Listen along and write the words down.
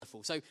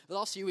wonderful. So the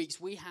last few weeks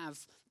we have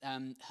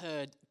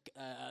heard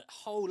a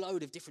whole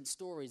load of different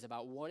stories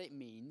about what it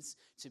means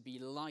to be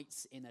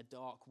light in a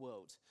dark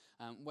world.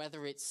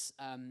 Whether it's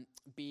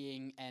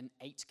being an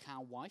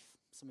 8-cow wife,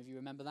 some of you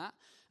remember that.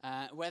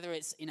 Whether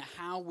it's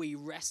how we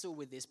wrestle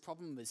with this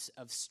problem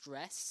of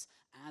stress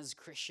as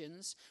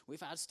Christians.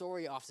 We've had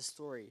story after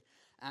story.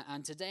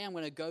 And today I'm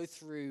going to go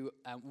through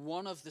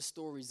one of the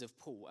stories of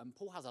Paul. And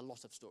Paul has a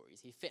lot of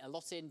stories. He fit a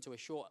lot into a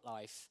short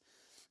life.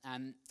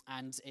 And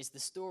it's the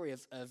story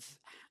of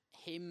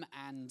him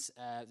and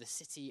the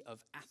city of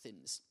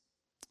Athens.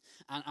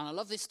 And I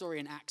love this story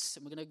in Acts.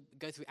 And we're going to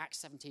go through Acts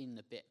 17 in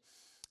a bit.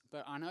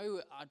 But I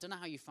don't know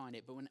how you find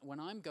it, but when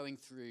I'm going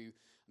through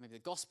maybe the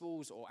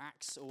Gospels or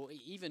Acts or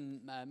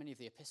even many of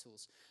the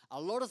epistles,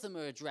 a lot of them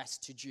are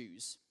addressed to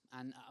Jews.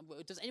 And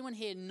does anyone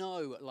here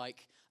know,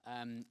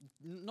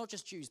 not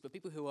just Jews, but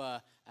people who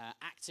are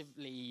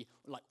actively,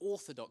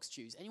 Orthodox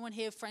Jews? Anyone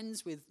here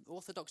friends with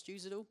Orthodox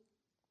Jews at all?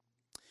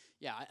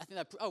 Yeah, I think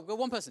that... Oh, well,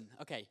 one person.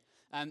 Okay.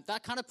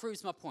 That kind of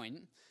proves my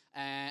point.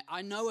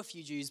 I know a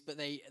few Jews, but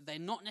they're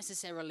not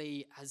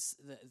necessarily, as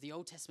the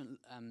Old Testament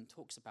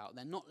talks about,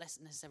 they're not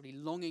necessarily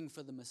longing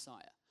for the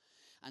Messiah.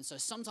 And so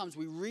sometimes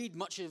we read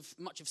much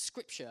of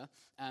Scripture,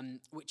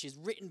 which is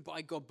written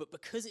by God, but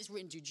because it's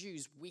written to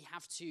Jews, we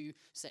have to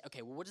say,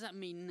 okay, well, what does that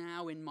mean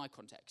now in my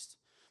context?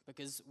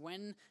 Because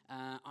when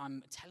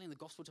I'm telling the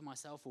gospel to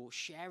myself or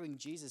sharing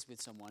Jesus with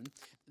someone,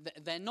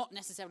 they're not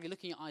necessarily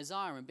looking at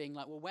Isaiah and being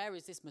like, well, where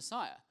is this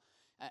Messiah?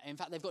 In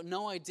fact, they've got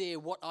no idea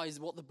what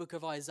the book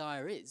of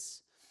Isaiah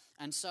is.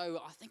 And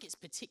so I think it's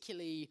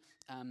particularly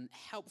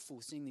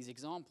helpful seeing these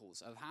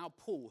examples of how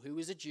Paul, who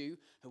was a Jew,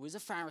 who was a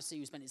Pharisee,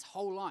 who spent his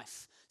whole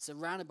life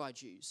surrounded by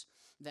Jews,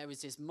 there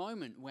was this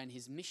moment when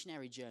his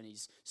missionary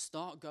journeys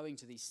start going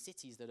to these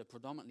cities that are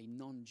predominantly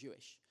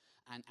non-Jewish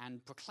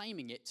and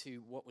proclaiming it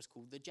to what was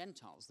called the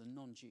Gentiles, the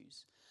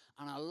non-Jews.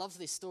 And I love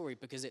this story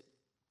because it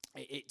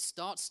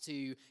starts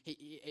to,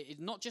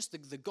 not just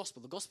the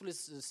gospel. The gospel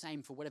is the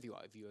same for whatever you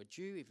are. If you're a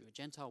Jew, if you're a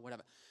Gentile,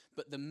 whatever.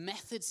 But the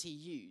methods he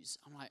used,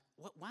 I'm like,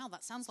 wow,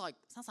 that sounds like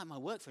my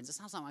work friends. That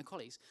sounds like my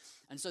colleagues.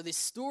 And so this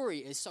story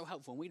is so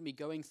helpful, and we're going to be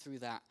going through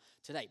that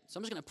today. So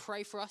I'm just going to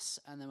pray for us,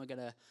 and then we're going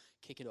to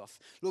kick it off.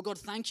 Lord God,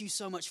 thank you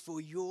so much for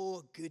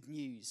your good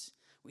news.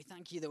 We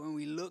thank you that when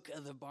we look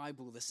at the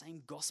Bible, the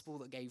same gospel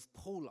that gave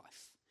Paul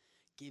life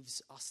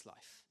gives us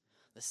life.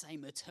 The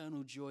same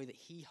eternal joy that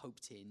he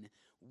hoped in,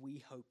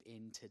 we hope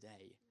in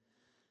today.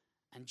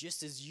 And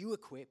just as you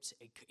equipped,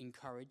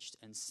 encouraged,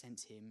 and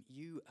sent him,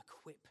 you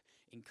equip,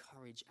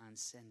 encourage, and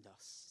send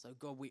us. So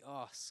God, we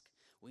ask,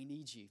 we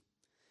need you.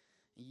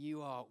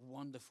 You are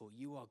wonderful,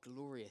 you are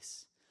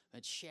glorious,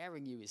 but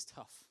sharing you is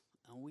tough,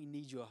 and we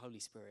need your Holy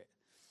Spirit.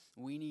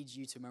 We need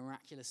you to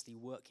miraculously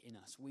work in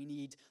us. We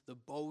need the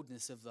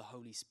boldness of the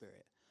Holy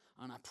Spirit.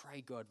 And I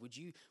pray, God, would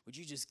you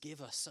just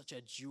give us such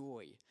a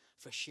joy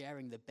for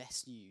sharing the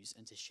best news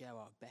and to share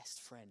our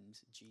best friend,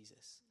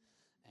 Jesus.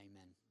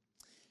 Amen.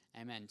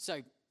 Amen.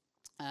 So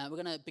we're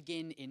going to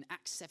begin in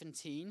Acts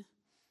 17,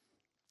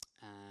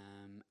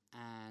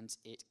 and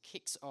it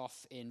kicks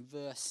off in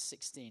verse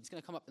 16. It's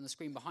going to come up on the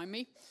screen behind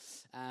me,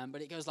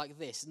 but it goes like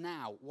this.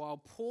 Now, while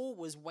Paul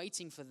was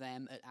waiting for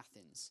them at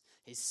Athens,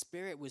 his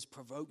spirit was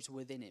provoked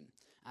within him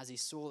as he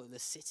saw that the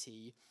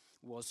city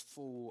was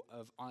full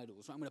of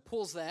idols. I'm going to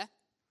pause there.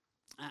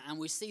 And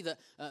we see that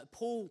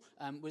Paul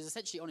was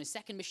essentially on his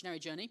second missionary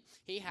journey.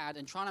 He had,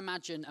 and try and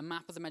imagine a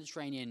map of the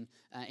Mediterranean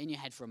in your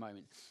head for a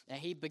moment.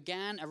 He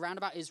began around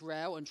about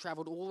Israel and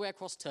traveled all the way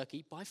across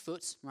Turkey by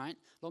foot, right?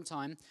 Long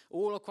time.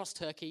 All across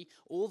Turkey,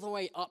 all the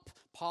way up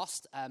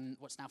past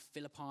what's now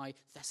Philippi,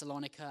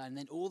 Thessalonica, and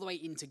then all the way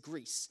into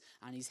Greece.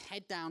 And he's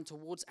head down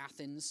towards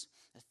Athens,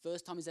 the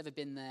first time he's ever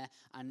been there.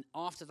 And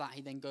after that,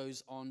 he then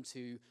goes on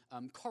to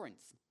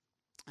Corinth.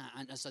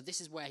 And so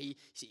this is where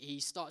he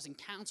starts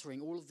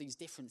encountering all of these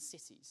different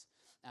cities.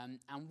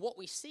 And what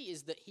we see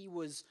is that he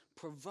was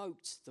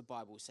provoked, the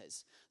Bible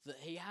says. That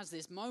he has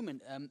this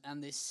moment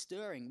and this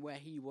stirring where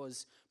he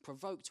was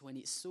provoked when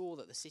he saw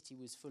that the city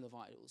was full of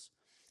idols.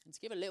 And to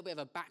give a little bit of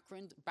a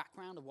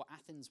background of what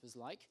Athens was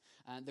like,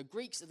 the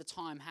Greeks at the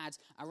time had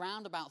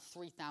around about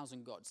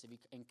 3,000 gods, if you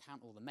can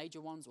count all the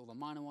major ones, all the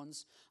minor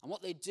ones. And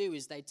what they'd do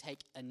is they'd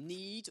take a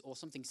need or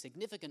something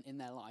significant in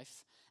their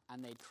life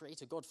and they'd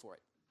create a god for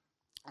it.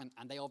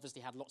 And they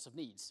obviously had lots of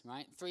needs,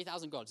 right?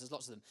 3,000 gods, there's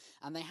lots of them.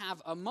 And they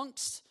have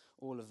amongst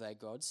all of their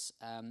gods,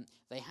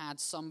 they had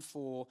some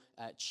for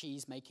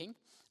cheese making,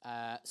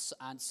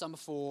 and some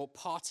for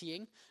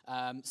partying,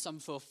 some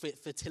for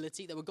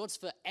fertility. There were gods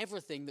for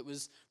everything that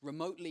was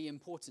remotely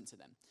important to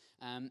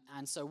them.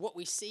 And so what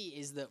we see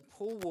is that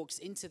Paul walks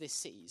into this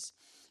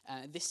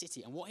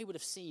city, and what he would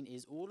have seen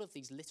is all of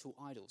these little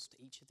idols to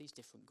each of these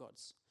different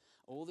gods.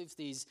 All of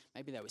these,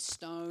 maybe they were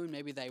stone,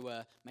 maybe they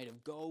were made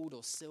of gold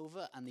or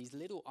silver, and these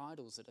little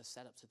idols that are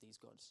set up to these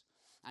gods.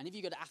 And if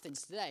you go to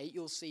Athens today,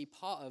 you'll see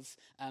part of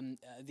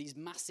these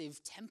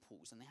massive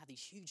temples, and they had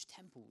these huge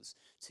temples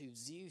to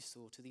Zeus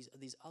or to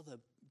these other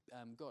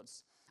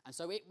gods. And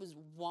so it was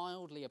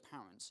wildly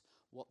apparent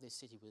what this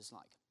city was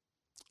like.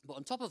 But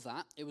on top of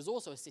that, it was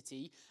also a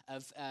city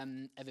of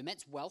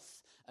immense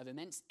wealth, of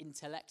immense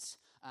intellect.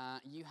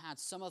 You had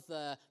some of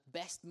the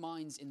best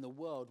minds in the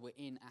world were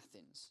in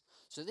Athens.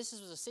 So this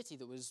was a city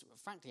that was,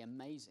 frankly,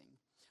 amazing.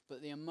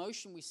 But the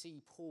emotion we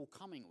see Paul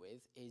coming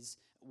with is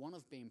one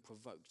of being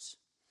provoked.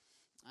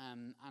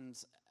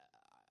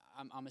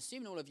 I'm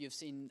assuming all of you have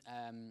seen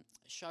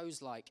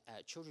shows like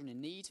Children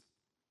in Need.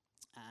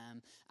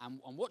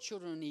 And what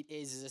Children in Need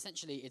is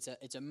essentially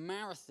it's a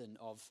marathon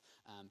of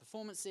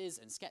performances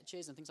and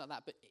sketches and things like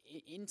that, but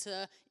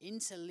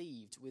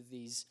interleaved with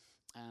these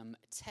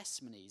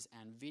testimonies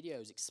and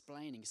videos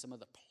explaining some of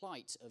the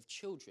plight of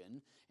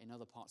children in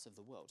other parts of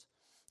the world.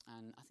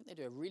 And I think they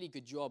do a really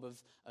good job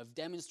of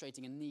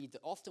demonstrating a need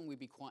that often we'd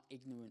be quite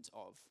ignorant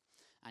of.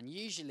 And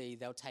usually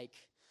they'll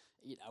take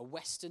a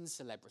Western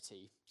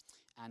celebrity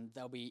and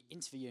they'll be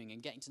interviewing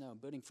and getting to know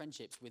and building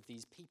friendships with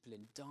these people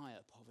in dire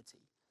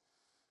poverty.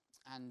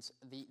 And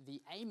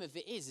the aim of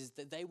it is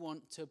that they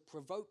want to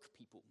provoke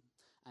people.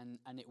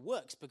 And it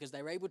works because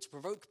they're able to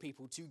provoke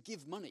people to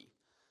give money.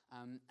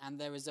 And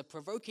there is a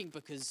provoking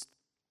because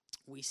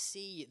we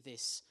see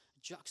this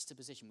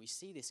juxtaposition, we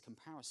see this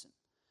comparison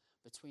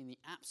between the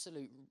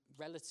absolute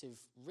relative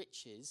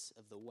riches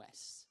of the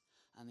West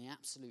and the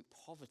absolute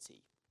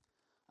poverty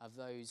of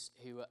those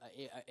who are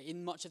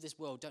in much of this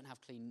world don't have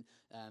clean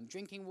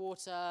drinking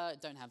water,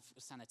 don't have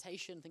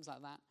sanitation, things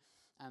like that.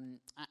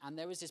 And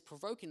there is this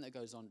provoking that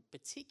goes on,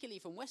 particularly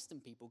from Western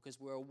people, because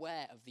we're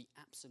aware of the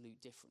absolute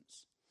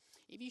difference.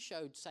 If you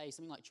showed, say,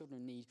 something like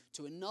Children in Need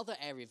to another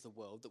area of the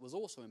world that was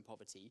also in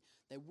poverty,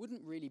 there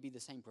wouldn't really be the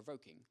same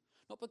provoking.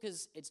 Not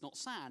because it's not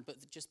sad, but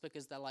just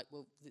because they're like,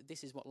 well,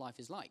 this is what life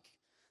is like.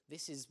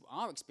 This is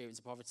our experience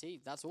of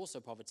poverty. That's also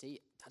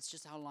poverty. That's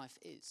just how life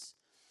is.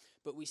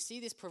 But we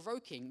see this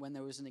provoking when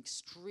there is an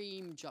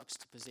extreme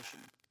juxtaposition.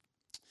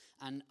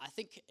 And I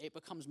think it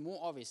becomes more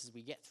obvious as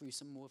we get through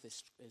some more of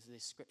this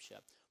scripture.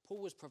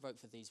 Paul was provoked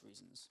for these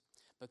reasons,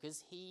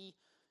 because he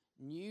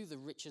knew the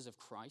riches of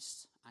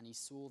Christ and he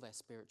saw their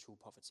spiritual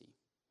poverty.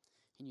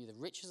 He knew the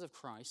riches of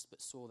Christ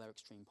but saw their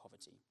extreme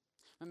poverty.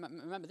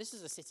 Remember, this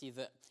is a city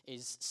that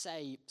is,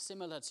 say,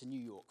 similar to New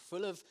York,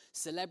 full of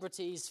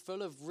celebrities,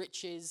 full of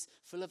riches,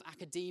 full of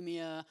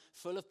academia,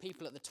 full of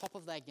people at the top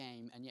of their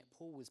game, and yet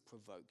Paul was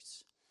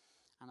provoked.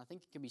 And I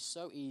think it can be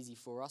so easy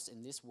for us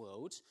in this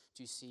world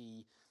to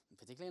see,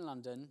 particularly in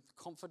London,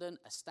 confident,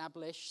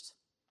 established,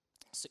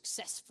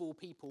 successful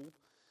people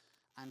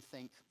and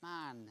think,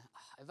 man,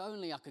 if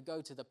only I could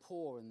go to the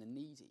poor and the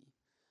needy.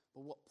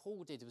 But what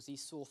Paul did was he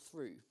saw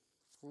through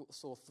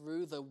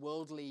the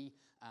worldly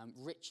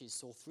riches,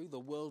 saw through the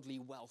worldly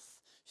wealth,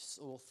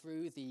 saw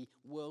through the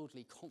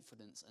worldly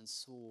confidence and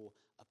saw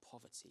a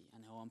poverty.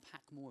 And he'll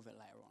unpack more of it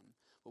later on.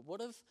 But what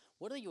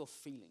are your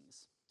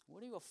feelings?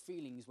 What are your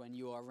feelings when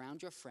you are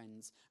around your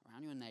friends,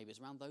 around your neighbours,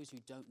 around those who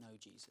don't know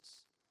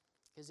Jesus?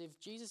 Because if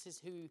Jesus is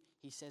who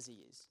he says he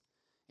is,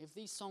 if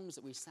these songs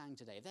that we sang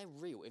today, if they're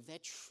real, if they're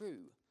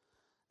true,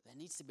 there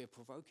needs to be a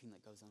provoking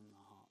that goes on in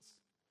our hearts.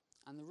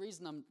 And the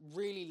reason I'm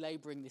really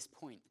labouring this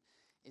point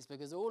is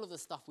because all of the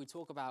stuff we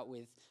talk about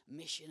with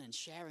mission and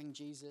sharing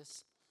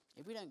Jesus,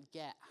 if we don't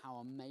get how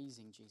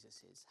amazing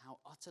Jesus is, how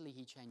utterly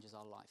he changes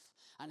our life,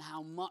 and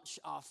how much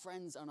our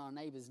friends and our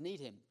neighbours need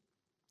him,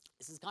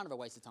 this is kind of a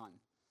waste of time.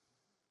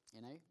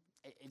 You know,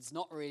 it's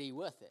not really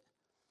worth it.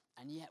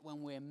 And yet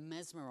when we're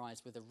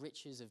mesmerized with the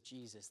riches of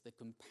Jesus, the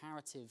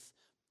comparative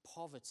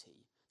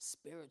poverty,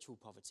 spiritual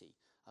poverty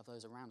of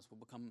those around us will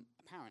become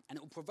apparent, and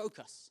it will provoke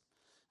us.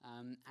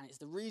 And it's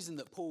the reason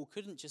that Paul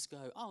couldn't just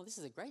go, oh, this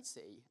is a great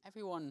city.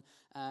 Everyone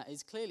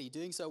is clearly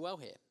doing so well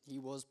here. He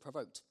was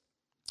provoked.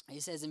 He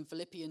says in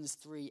Philippians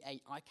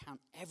 3:8, I count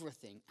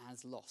everything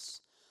as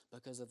loss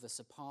because of the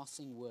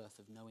surpassing worth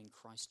of knowing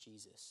Christ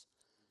Jesus,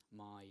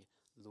 my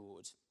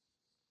Lord.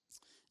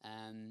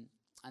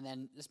 And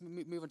then let's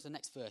move on to the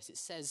next verse. It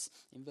says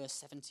in verse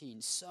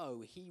 17,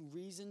 so he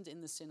reasoned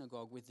in the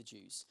synagogue with the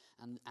Jews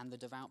and the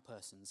devout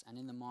persons and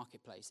in the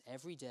marketplace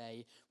every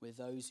day with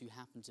those who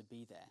happened to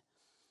be there.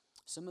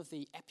 Some of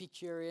the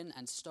Epicurean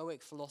and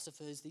Stoic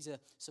philosophers, these are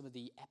some of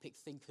the epic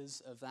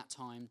thinkers of that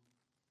time,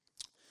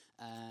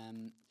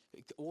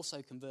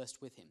 also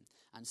conversed with him.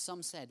 And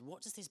some said,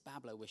 what does this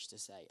babbler wish to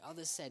say?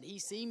 Others said, he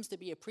seems to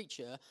be a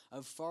preacher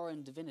of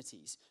foreign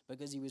divinities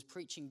because he was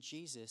preaching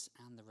Jesus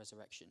and the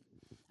resurrection.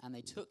 And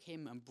they took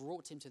him and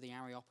brought him to the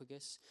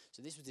Areopagus.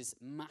 So this was this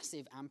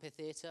massive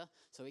amphitheater,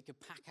 so it could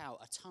pack out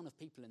a ton of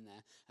people in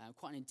there,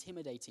 quite an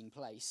intimidating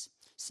place,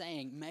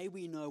 saying, may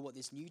we know what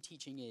this new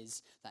teaching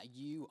is that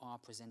you are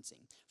presenting.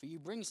 For you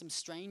bring some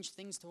strange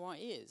things to our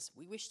ears.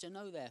 We wish to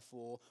know,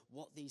 therefore,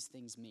 what these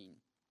things mean.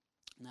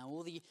 Now,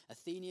 all the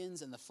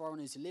Athenians and the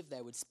foreigners who lived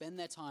there would spend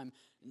their time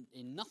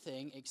in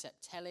nothing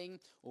except telling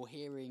or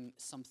hearing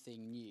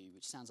something new,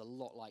 which sounds a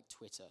lot like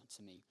Twitter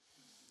to me.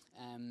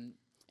 And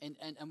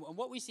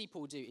what we see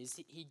Paul do is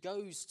he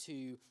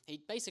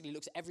basically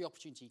looks at every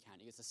opportunity he can.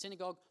 He goes to the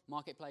synagogue,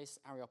 marketplace,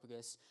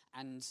 Areopagus,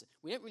 and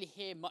we don't really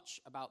hear much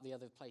about the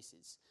other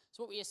places.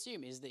 So what we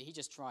assume is that he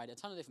just tried a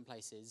ton of different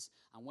places,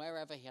 and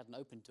wherever he had an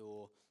open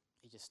door,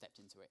 he just stepped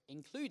into it,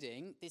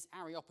 including this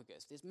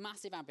Areopagus, this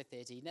massive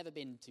amphitheatre he'd never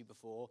been to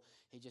before.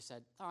 He just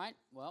said, all right,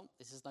 well,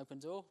 this is an open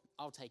door,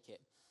 I'll take it.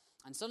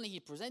 And suddenly he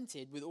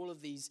presented with all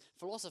of these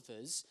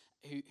philosophers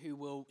who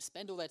will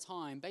spend all their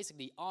time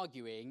basically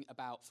arguing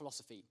about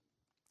philosophy.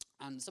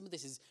 And some of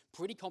this is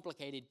pretty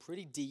complicated,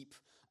 pretty deep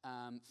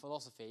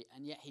philosophy,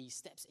 and yet he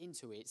steps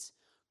into it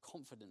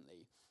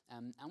confidently.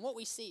 And what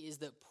we see is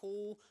that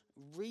Paul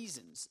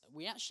reasons.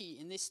 We actually,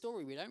 in this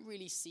story, we don't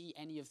really see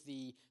any of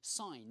the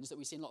signs that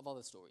we see in a lot of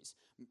other stories.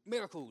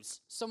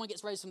 Miracles, someone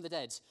gets raised from the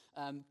dead,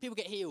 people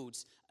get healed,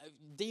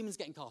 demons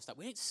getting cast out.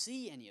 We don't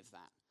see any of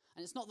that.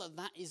 And it's not that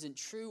that isn't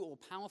true or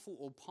powerful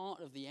or part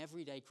of the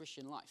everyday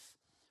Christian life,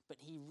 but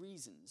he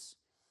reasons.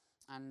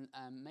 And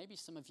maybe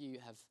some of you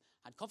have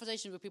had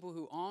conversations with people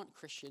who aren't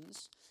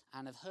Christians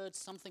and have heard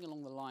something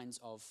along the lines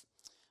of,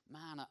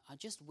 man, I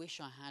just wish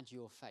I had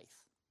your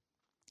faith.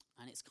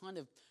 And it's kind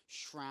of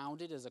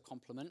shrouded as a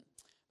compliment,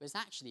 but it's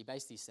actually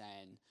basically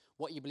saying,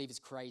 what you believe is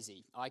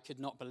crazy. I could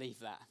not believe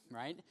that,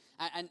 right?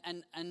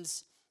 And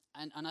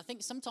I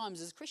think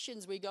sometimes as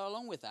Christians we go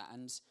along with that,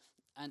 and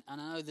I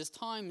know there's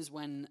times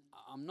when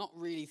I'm not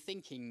really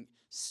thinking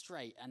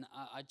straight, and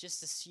I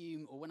just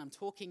assume, or when I'm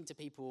talking to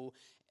people,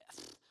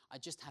 I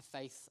just have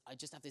faith, I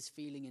just have this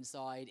feeling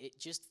inside, it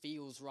just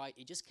feels right,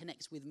 it just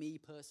connects with me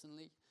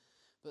personally.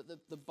 But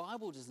the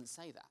Bible doesn't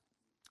say that.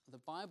 The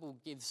Bible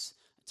gives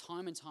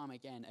time and time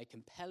again a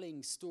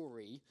compelling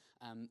story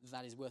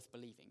that is worth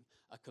believing,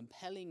 a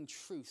compelling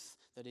truth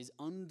that is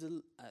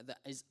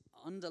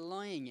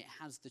underlying it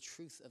has the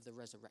truth of the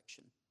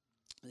resurrection.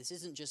 This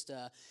isn't just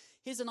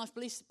here's a nice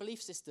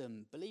belief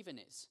system, believe in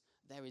it.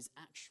 There is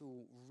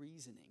actual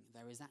reasoning,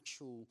 there is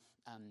actual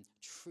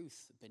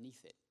truth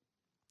beneath it.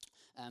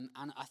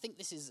 And I think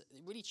this is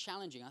really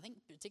challenging. I think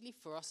particularly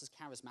for us as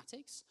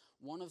charismatics,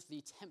 one of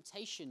the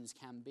temptations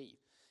can be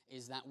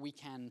is that we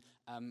can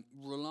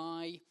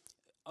rely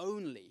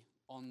only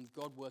on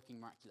God working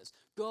miraculous.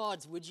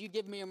 God, would you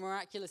give me a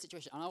miraculous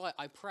situation?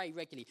 I pray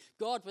regularly.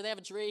 God, would they have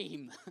a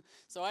dream?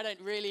 So I don't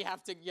really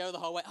have to go the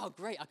whole way. Oh,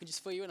 great, I can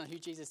just fill you in on who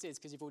Jesus is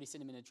because you've already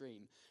seen him in a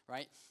dream,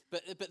 right?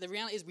 But the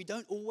reality is we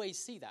don't always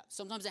see that.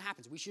 Sometimes it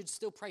happens. We should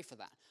still pray for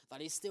that.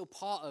 That is still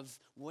part of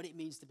what it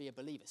means to be a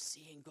believer,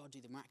 seeing God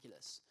do the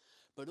miraculous.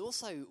 But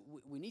also,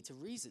 we need to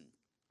reason.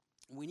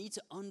 We need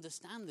to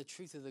understand the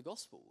truth of the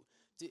gospel.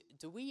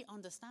 Do we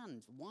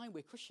understand why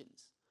we're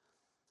Christians?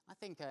 I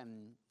think, to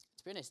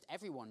be honest,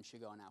 everyone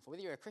should go on Alpha,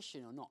 whether you're a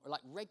Christian or not,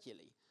 like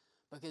regularly.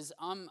 Because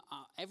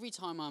every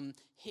time I'm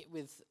hit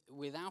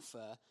with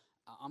Alpha,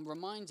 I'm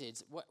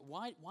reminded,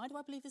 why do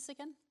I believe this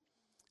again?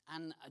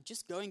 And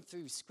just going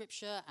through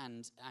scripture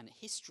and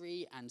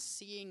history and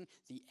seeing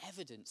the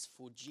evidence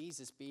for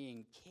Jesus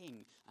being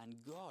King and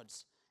God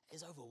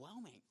is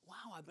overwhelming.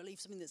 Wow, I believe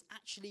something that's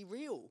actually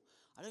real.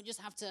 I don't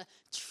just have to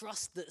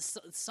trust that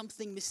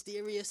something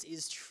mysterious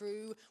is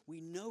true.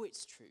 We know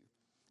it's true.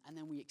 And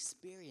then we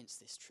experience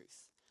this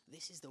truth.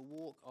 This is the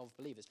walk of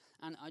believers.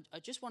 And I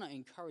just want to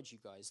encourage you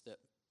guys that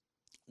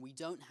we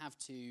don't have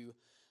to...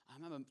 I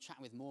remember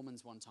chatting with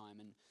Mormons one time,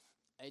 and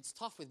it's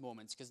tough with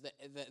Mormons because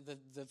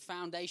the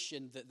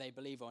foundation that they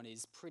believe on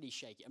is pretty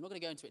shaky. I'm not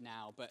going to go into it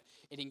now, but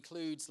it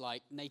includes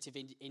like native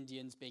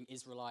Indians being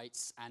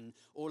Israelites and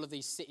all of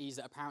these cities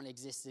that apparently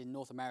existed in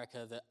North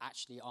America that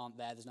actually aren't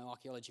there. There's no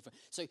archaeology for.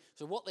 So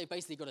what they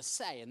basically got to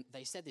say, and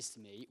they said this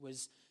to me,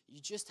 was you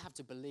just have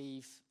to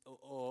believe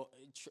or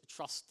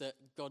trust that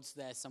God's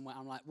there somewhere.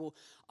 I'm like, well,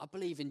 I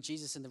believe in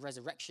Jesus and the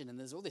resurrection, and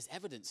there's all this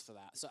evidence for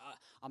that. So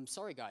I'm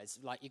sorry, guys.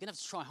 Like, you're going to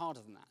have to try harder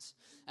than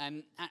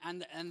that.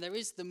 And there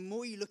is, the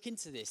more you look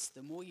into this,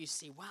 the more you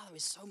see, wow, there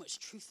is so much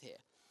truth here.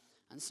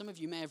 And some of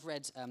you may have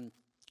read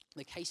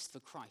The Case for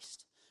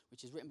Christ,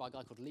 which is written by a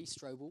guy called Lee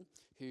Strobel,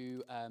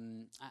 who,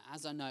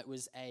 as I know, it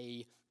was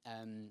a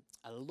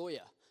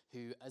lawyer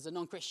who, as a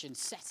non-Christian,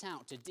 set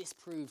out to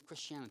disprove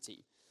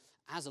Christianity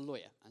as a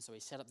lawyer. And so he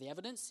set up the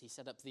evidence, he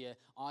set up the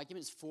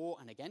arguments for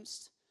and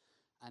against,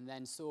 and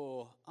then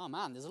saw, oh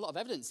man, there's a lot of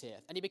evidence here.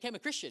 And he became a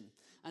Christian.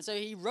 And so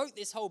he wrote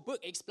this whole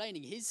book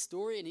explaining his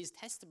story and his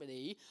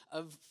testimony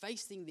of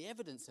facing the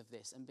evidence of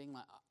this and being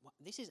like,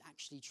 this is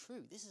actually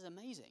true. This is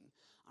amazing.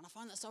 And I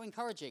find that so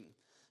encouraging.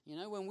 You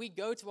know, when we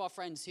go to our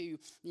friends who,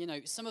 you know,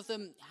 some of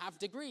them have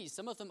degrees,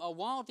 some of them are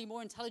wildly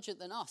more intelligent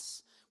than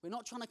us. We're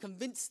not trying to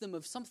convince them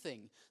of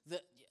something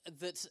that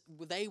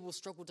they will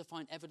struggle to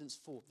find evidence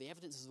for. The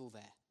evidence is all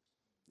there.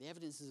 The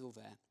evidence is all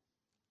there.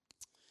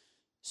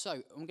 So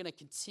I'm going to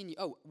continue.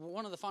 Oh,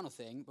 one other final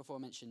thing before I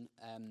mention,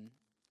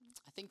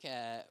 I think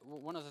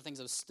one of the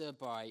things I was stirred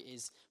by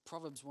is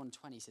Proverbs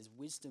 1:20 says,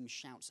 wisdom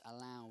shouts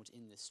aloud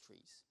in the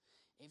streets.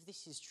 If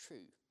this is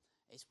true,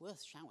 it's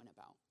worth shouting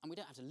about. And we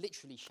don't have to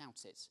literally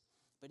shout it.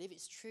 But if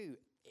it's true,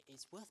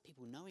 it's worth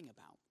people knowing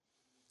about.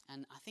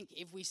 And I think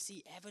if we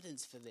see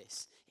evidence for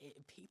this,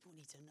 people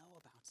need to know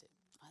about it.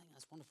 I think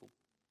that's wonderful.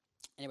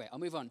 Anyway, I'll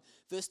move on.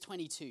 Verse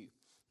 22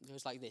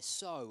 goes like this.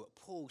 So,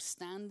 Paul,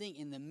 standing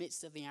in the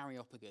midst of the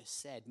Areopagus,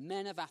 said,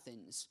 Men of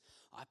Athens,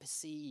 I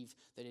perceive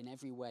that in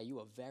every way you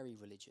are very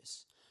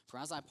religious. For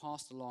as I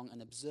passed along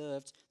and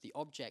observed the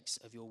objects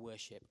of your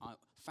worship, I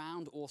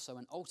found also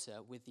an altar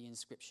with the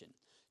inscription,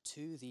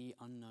 To the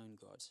unknown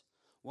God.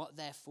 What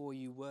therefore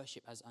you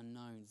worship as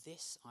unknown,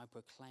 this I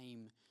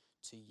proclaim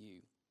to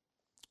you.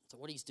 So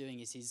what he's doing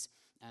is he's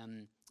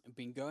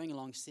been going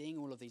along seeing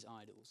all of these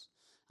idols.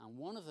 And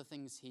one of the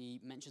things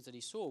he mentions that he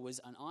saw was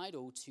an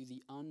idol to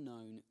the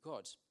unknown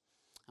God.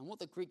 And what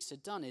the Greeks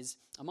had done is,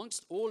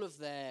 amongst all of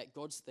their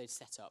gods they'd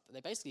set up,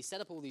 they basically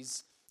set up all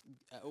these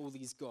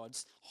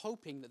gods,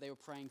 hoping that they were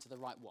praying to the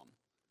right one.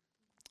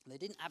 They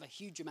didn't have a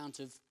huge amount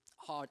of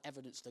hard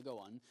evidence to go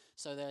on,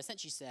 so they're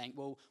essentially saying,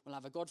 well, we'll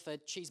have a god for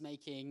cheese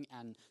making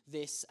and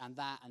this and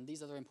that and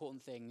these other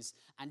important things,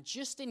 and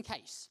just in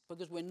case,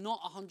 because we're not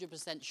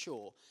 100%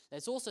 sure,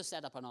 let's also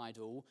set up an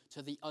idol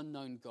to the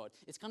unknown God.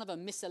 It's kind of a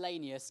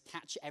miscellaneous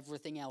catch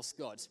everything else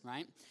God,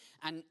 right?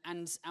 And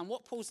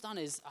what Paul's done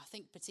is, I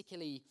think,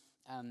 particularly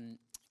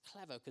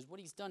clever, because what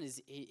he's done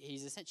is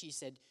he's essentially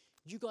said,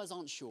 you guys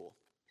aren't sure.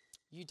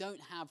 You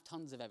don't have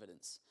tons of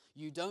evidence.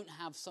 You don't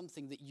have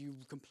something that you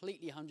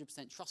completely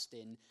 100% trust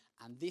in,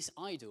 and this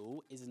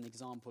idol is an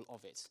example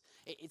of it.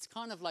 It's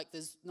kind of like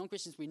there's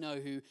non-Christians we know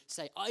who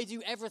say, I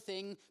do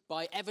everything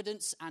by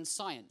evidence and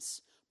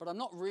science, but I'm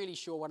not really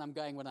sure when I'm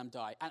going when I'm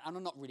dying, and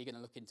I'm not really going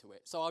to look into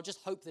it. So I'll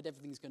just hope that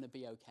everything's going to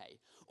be okay.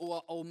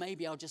 Or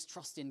maybe I'll just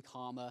trust in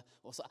karma,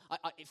 or so,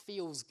 it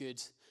feels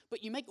good.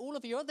 But you make all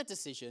of your other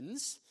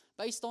decisions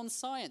based on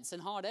science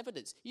and hard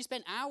evidence. You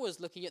spent hours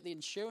looking at the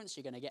insurance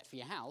you're going to get for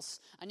your house,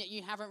 and yet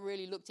you haven't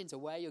really looked into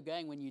where you're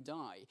going when you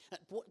die.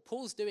 What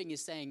Paul's doing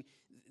is saying,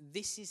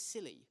 this is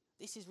silly.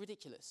 This is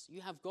ridiculous.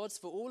 You have gods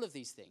for all of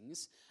these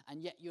things,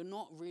 and yet you're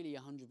not really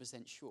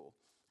 100% sure.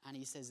 And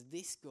he says,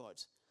 this God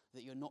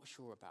that you're not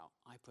sure about,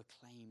 I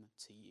proclaim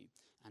to you.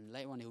 And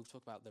later on he'll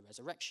talk about the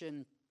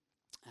resurrection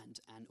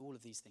and all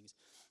of these things.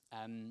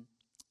 And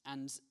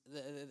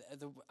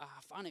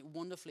I find it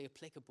wonderfully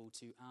applicable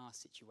to our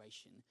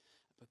situation,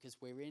 because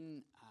we're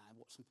in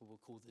what some people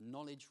will call the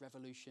knowledge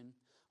revolution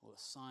or the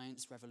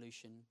science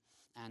revolution.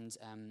 And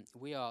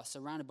we are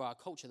surrounded by a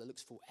culture that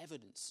looks for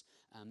evidence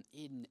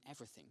in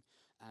everything.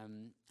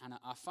 And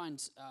I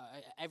find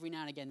every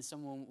now and again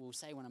someone will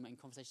say when I'm in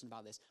conversation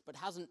about this, but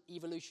hasn't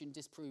evolution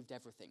disproved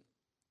everything?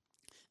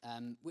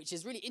 Which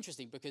is really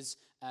interesting, because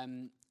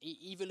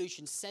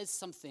evolution says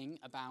something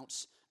about,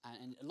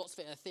 and lots of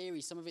it are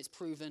theory, some of it's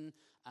proven,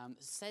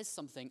 says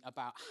something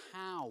about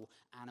how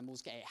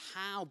animals get it,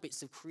 how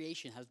bits of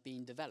creation have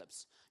been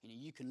developed.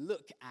 You can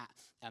look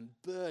at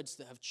birds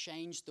that have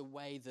changed the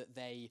way that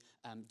they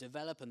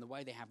develop and the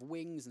way they have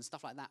wings and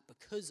stuff like that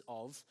because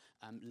of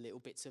little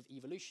bits of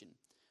evolution.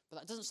 But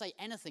that doesn't say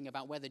anything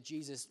about whether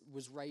Jesus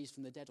was raised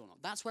from the dead or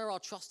not. That's where our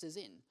trust is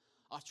in.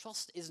 Our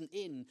trust isn't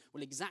in,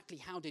 well, exactly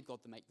how did God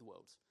make the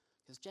world?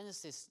 Because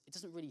Genesis, it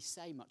doesn't really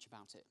say much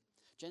about it.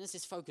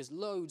 Genesis focuses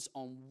loads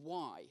on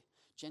why.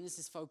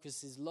 Genesis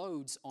focuses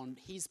loads on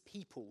his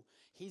people,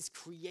 his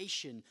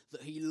creation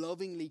that he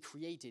lovingly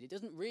created. It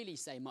doesn't really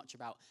say much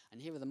about, and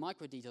here are the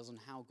micro details on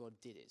how God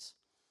did it.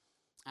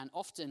 And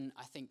often,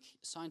 I think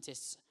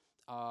scientists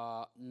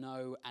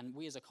know, and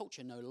we as a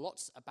culture know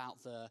lots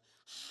about the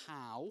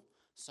how.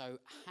 So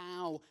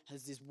how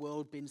has this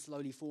world been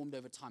slowly formed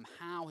over time?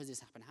 How has this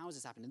happened? How has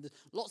this happened? And there's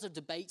lots of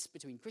debates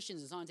between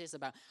Christians and scientists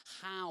about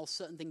how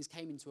certain things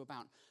came into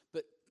about.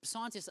 But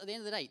scientists, at the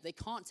end of the day, they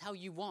can't tell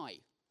you why.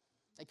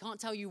 They can't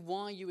tell you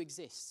why you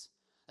exist.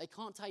 They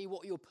can't tell you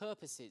what your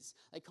purpose is.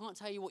 They can't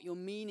tell you what your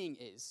meaning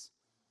is.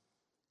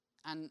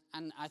 And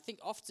I think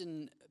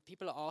often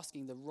people are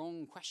asking the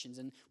wrong questions,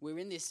 and we're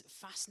in this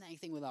fascinating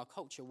thing with our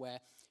culture where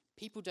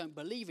people don't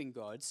believe in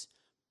God,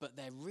 but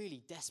they're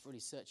really desperately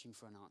searching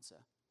for an answer.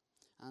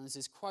 And there's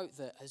this quote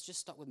that has just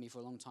stuck with me for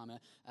a long time.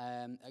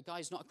 A guy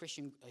who's not a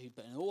Christian,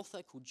 but an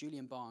author called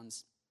Julian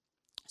Barnes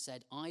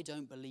said, I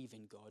don't believe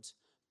in God,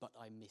 but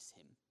I miss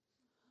him.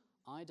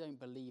 I don't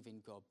believe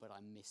in God, but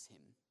I miss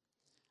him.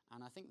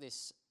 And I think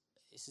this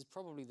is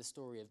probably the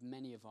story of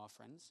many of our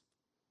friends.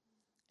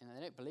 And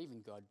they don't believe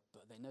in God,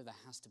 but they know there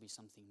has to be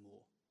something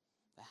more.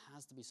 There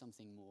has to be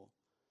something more.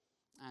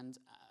 And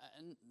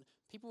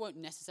people won't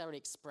necessarily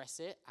express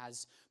it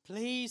as,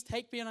 please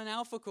take me on an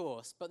Alpha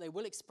course, but they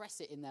will express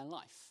it in their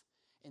life,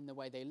 in the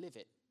way they live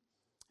it.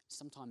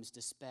 Sometimes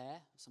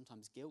despair,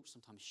 sometimes guilt,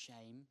 sometimes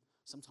shame,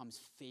 sometimes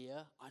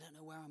fear. I don't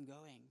know where I'm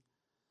going.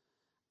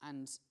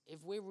 And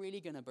if we're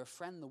really going to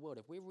befriend the world,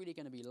 if we're really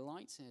going to be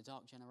lights in a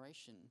dark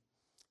generation,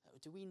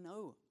 do we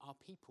know our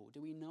people?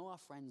 Do we know our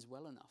friends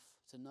well enough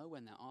to know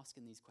when they're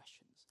asking these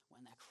questions,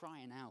 when they're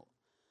crying out?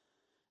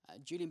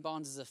 Julian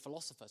Barnes is a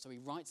philosopher, so he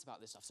writes about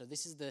this stuff. So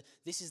this is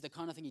the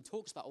kind of thing he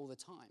talks about all the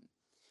time.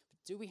 But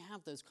do we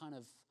have those kind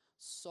of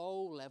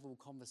soul-level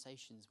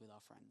conversations with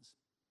our friends?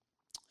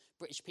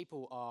 British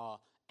people are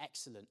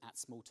excellent at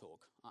small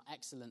talk, are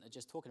excellent at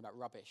just talking about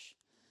rubbish.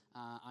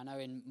 I know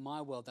in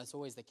my world that's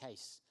always the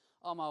case.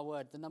 Oh my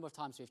word, the number of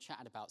times we've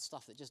chatted about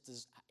stuff that just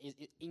is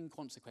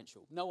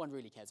inconsequential. No one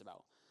really cares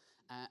about.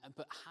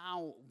 But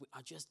how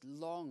I just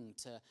long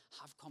to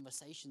have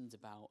conversations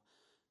about,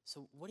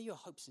 so what are your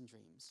hopes and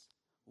dreams?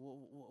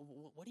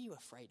 what are you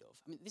afraid of?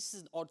 I mean, this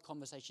is an odd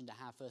conversation to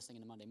have first thing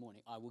in a Monday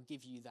morning. I will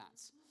give you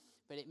that.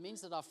 But it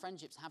means that our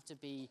friendships have to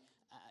be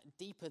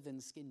deeper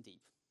than skin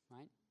deep,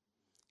 right?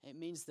 It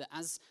means that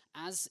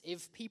as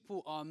if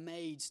people are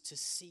made to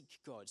seek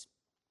God,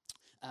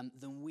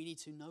 then we need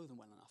to know them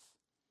well enough.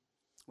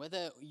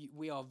 Whether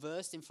we are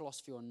versed in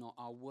philosophy or not,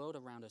 our world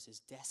around us is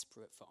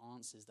desperate for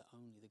answers that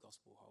only the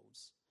gospel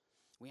holds.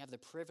 We have the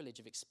privilege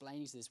of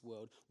explaining to this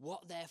world,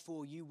 what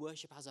therefore you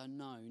worship as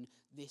unknown,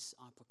 this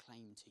I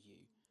proclaim to you.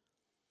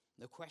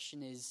 The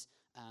question is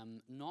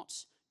not,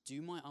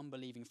 do my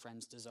unbelieving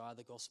friends desire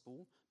the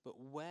gospel, but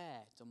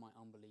where do my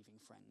unbelieving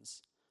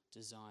friends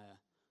desire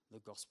the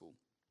gospel?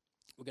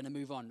 We're going to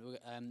move on.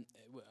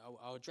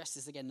 I'll address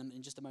this again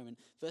in just a moment.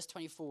 Verse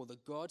 24, the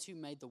God who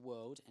made the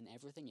world and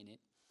everything in it,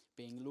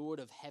 being Lord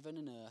of heaven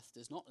and earth,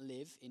 does not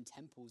live in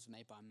temples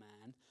made by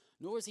man,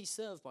 nor is he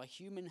served by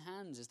human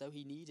hands as though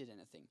he needed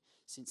anything,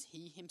 since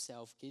he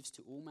himself gives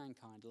to all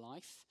mankind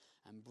life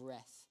and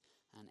breath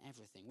and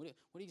everything.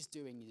 What he's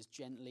doing is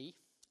gently,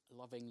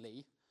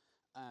 lovingly,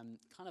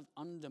 kind of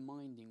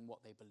undermining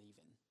what they believe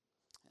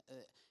in.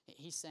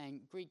 He's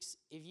saying, Greeks,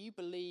 if you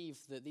believe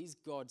that these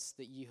gods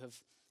that you have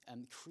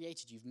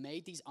created, you've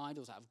made these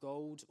idols out of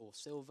gold or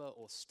silver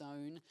or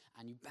stone,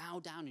 and you bow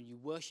down and you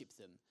worship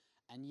them,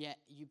 and yet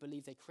you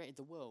believe they created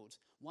the world,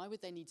 why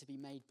would they need to be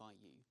made by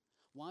you?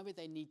 Why would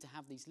they need to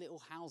have these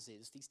little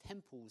houses, these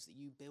temples that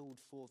you build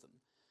for them?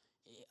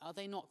 Are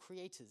they not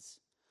creators?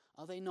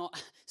 Are they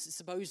not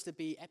supposed to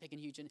be epic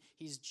and huge? And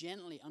he's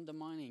gently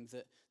undermining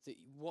that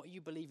what you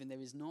believe in,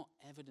 there is not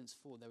evidence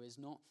for. There is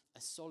not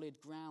a solid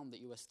ground that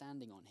you are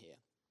standing on here.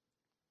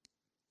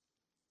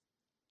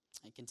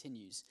 It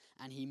continues,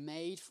 and he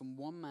made from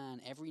one man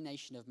every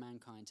nation of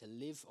mankind to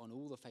live on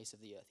all the face of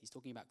the earth. He's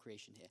talking about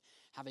creation here,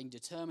 having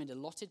determined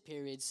allotted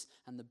periods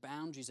and the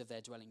boundaries of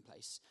their dwelling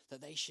place, that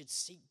they should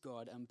seek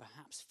God and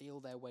perhaps feel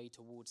their way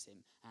towards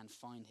him and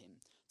find him.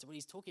 So what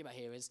he's talking about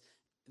here is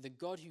the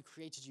God who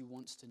created you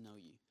wants to know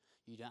you.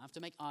 You don't have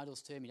to make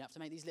idols to him. You don't have to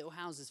make these little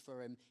houses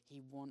for him.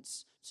 He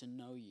wants to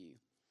know you.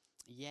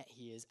 Yet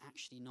he is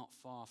actually not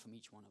far from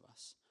each one of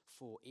us.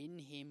 For in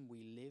him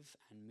we live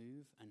and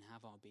move and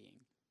have our being.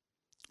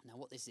 Now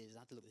what this is, I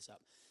had to look this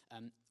up.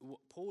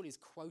 Paul is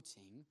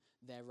quoting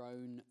their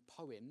own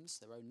poems,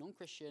 their own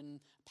non-Christian,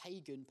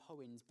 pagan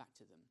poems back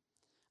to them.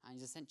 And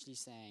he's essentially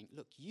saying,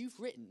 look, you've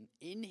written,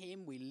 in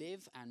him we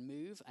live and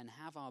move and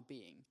have our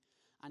being.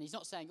 And he's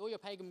not saying, all your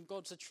pagan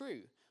gods are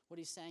true. What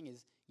he's saying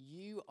is,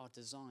 you are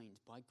designed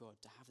by God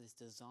to have this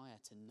desire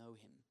to know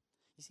him.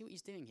 You see what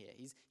he's doing here?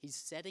 He's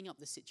setting up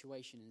the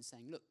situation and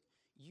saying, look,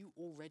 you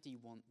already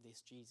want this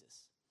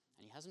Jesus.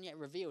 And he hasn't yet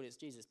revealed it's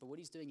Jesus, but what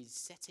he's doing is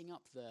setting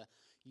up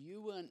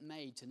you weren't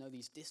made to know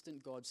these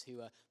distant gods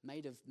who are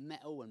made of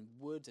metal and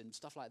wood and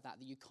stuff like that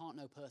you can't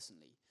know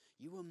personally.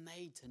 You were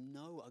made to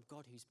know a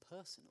God who's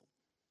personal.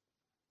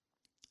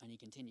 And he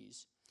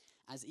continues,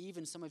 as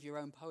even some of your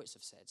own poets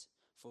have said,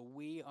 for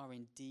we are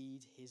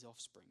indeed his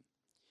offspring.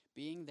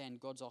 Being then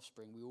God's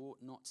offspring, we ought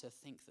not to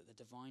think that the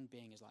divine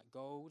being is like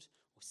gold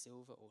or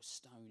silver or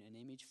stone, an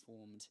image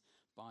formed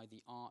by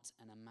the art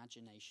and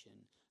imagination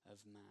of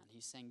man.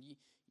 He's saying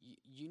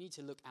you need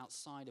to look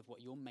outside of what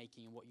you're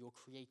making and what you're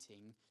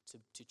creating to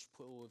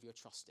put all of your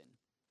trust in.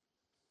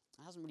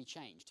 That hasn't really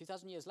changed.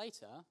 2,000 years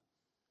later,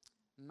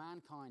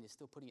 mankind is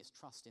still putting its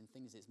trust in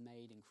things it's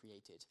made and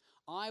created.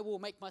 I will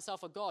make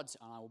myself a god,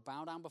 and I will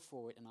bow down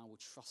before it, and I will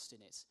trust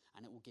in it,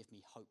 and it will give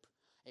me hope.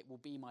 It will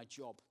be my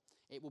job.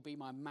 It will be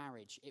my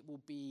marriage. It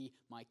will be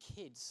my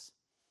kids,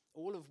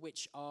 all of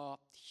which are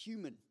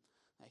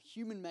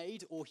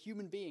human-made or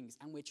human beings,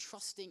 and we're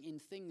trusting in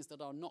things that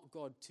are not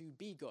God to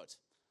be God.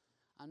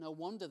 And no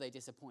wonder they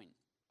disappoint.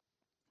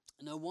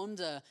 No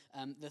wonder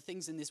the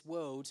things in this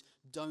world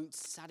don't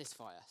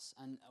satisfy us.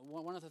 And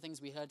one of the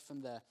things we heard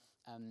from the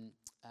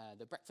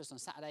breakfast on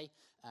Saturday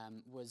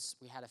was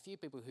we had a few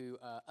people who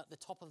are at the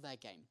top of their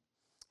game,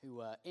 who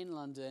were in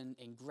London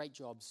in great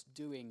jobs,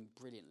 doing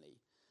brilliantly.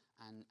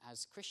 And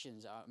as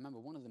Christians, I remember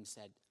one of them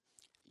said,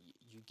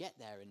 you get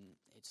there and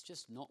it's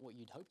just not what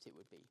you'd hoped it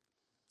would be.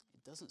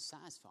 It doesn't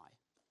satisfy.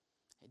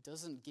 It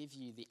doesn't give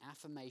you the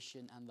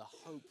affirmation and the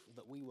hope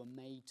that we were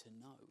made to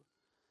know.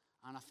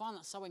 And I find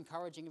that so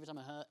encouraging every time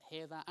I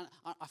hear that. And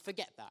I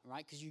forget that,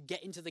 right? Because you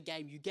get into the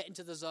game, you get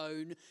into the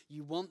zone,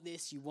 you want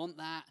this, you want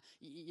that.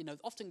 You know,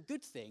 often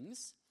good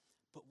things,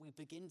 but we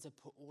begin to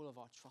put all of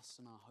our trust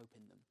and our hope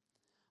in them.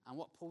 And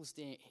what Paul's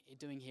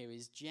doing here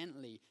is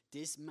gently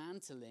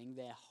dismantling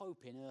their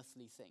hope in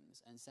earthly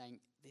things and saying,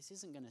 this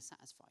isn't going to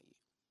satisfy you.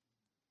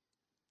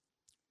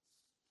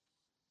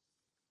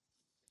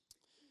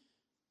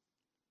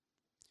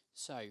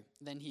 So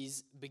then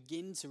he's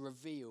begin to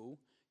reveal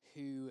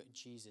who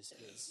Jesus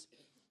is.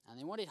 And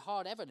they wanted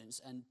hard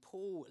evidence, and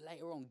Paul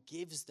later on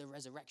gives the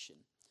resurrection.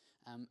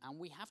 And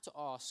we have to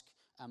ask,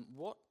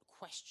 what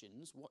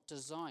questions, what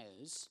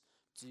desires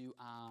do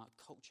our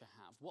culture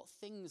have? What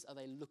things are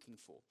they looking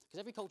for? Because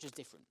every culture is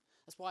different.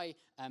 That's why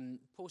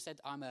Paul said,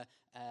 I'm a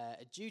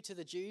Jew to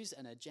the Jews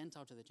and a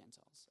Gentile to the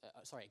Gentiles.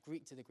 A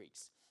Greek to the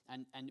Greeks.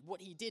 And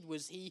what he did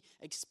was he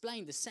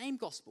explained the same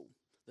gospel,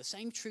 the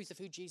same truth of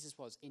who Jesus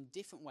was in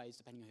different ways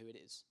depending on who it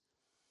is.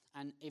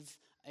 And if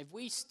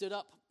we stood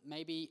up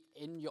maybe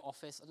in your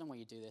office, I don't know why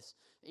you do this,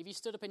 if you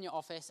stood up in your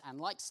office and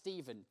like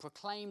Stephen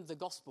proclaimed the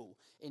gospel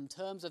in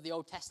terms of the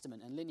Old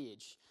Testament and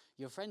lineage,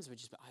 your friends would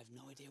just be, I have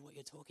no idea what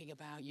you're talking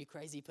about, you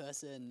crazy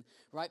person,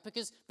 right?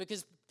 Because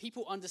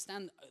people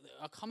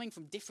are coming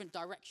from different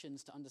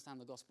directions to understand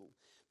the gospel.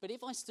 But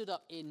if I stood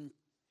up in,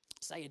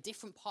 say, a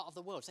different part of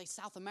the world, say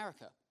South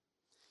America,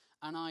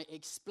 and I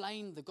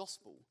explained the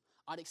gospel,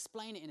 I'd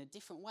explain it in a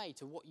different way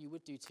to what you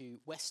would do to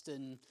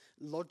Western,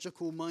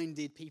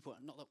 logical-minded people.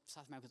 Not that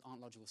South Americans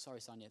aren't logical. Sorry,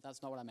 Sonia,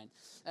 that's not what I meant.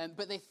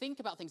 But they think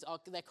about things.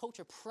 Their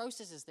culture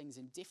processes things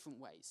in different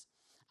ways.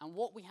 And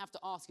what we have to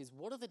ask is,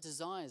 what are the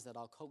desires that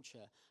our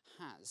culture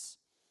has?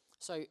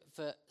 So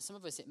for some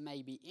of us, it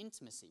may be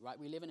intimacy, right?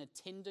 We live in a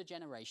Tinder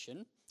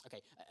generation,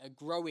 a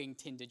growing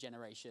Tinder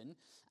generation,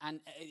 and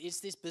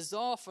it's this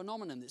bizarre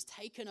phenomenon that's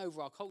taken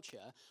over our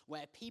culture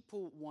where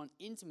people want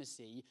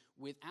intimacy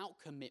without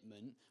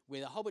commitment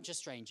with a whole bunch of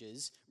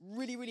strangers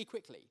really, really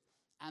quickly.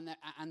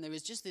 And there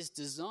is just this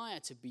desire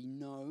to be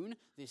known,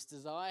 this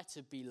desire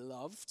to be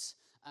loved,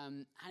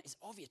 and it's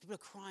obvious. People are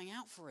crying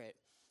out for it.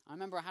 I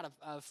remember I had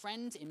a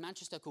friend in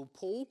Manchester called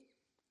Paul,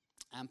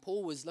 and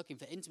Paul was looking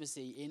for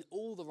intimacy in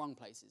all the wrong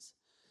places.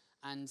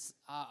 And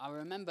I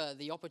remember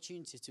the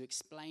opportunity to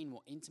explain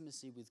what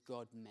intimacy with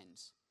God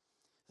meant.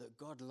 That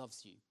God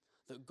loves you.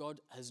 That God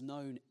has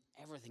known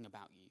everything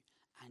about you.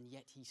 And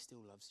yet he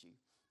still loves you.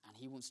 And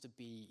he wants to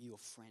be your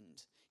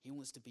friend. He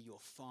wants to be your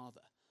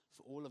father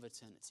for all of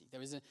eternity.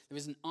 There is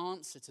an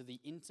answer to the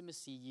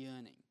intimacy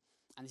yearning.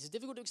 And this is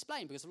difficult to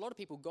explain because for a lot of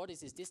people, God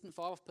is this distant,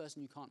 far-off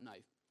person you can't know.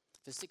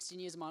 For 16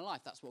 years of my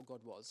life, that's what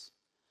God was.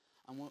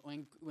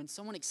 And when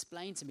someone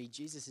explained to me,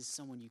 Jesus is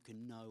someone you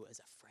can know as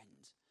a friend,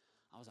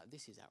 I was like,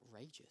 this is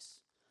outrageous.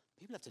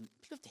 People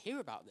have to hear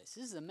about this.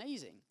 This is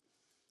amazing.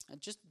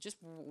 Just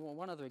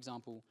one other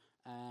example.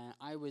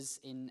 I was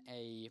in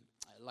a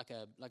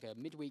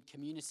midweek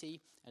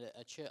community at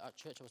a church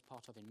I was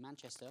part of in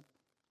Manchester,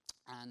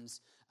 and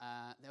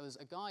there was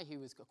a guy who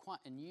was quite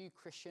a new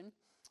Christian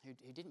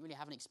who didn't really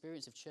have an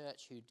experience of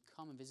church, who'd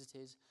come and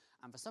visited,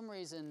 and for some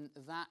reason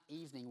that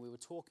evening we were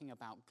talking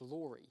about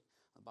glory.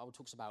 The Bible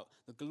talks about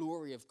the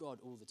glory of God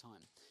all the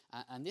time.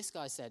 And this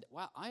guy said,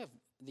 wow,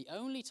 the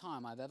only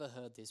time I've ever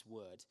heard this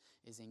word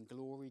is in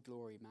Glory,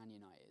 Glory, Man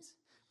United.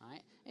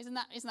 Right? Isn't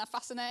that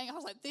fascinating? I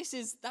was like,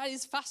 that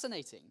is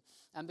fascinating.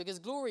 And because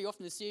glory, you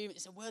often assume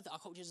it's a word that our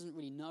culture doesn't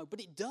really know,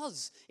 but it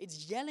does.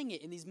 It's yelling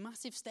it in these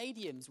massive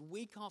stadiums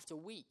week after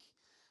week.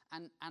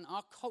 And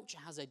our culture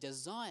has a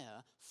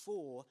desire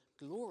for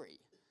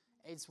glory.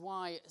 It's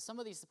why some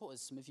of these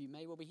supporters, some of you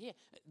may well be here,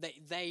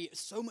 they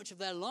so much of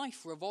their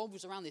life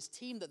revolves around this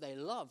team that they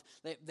love.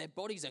 Their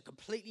bodies are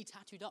completely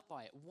tattooed up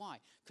by it. Why?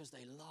 Because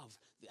they love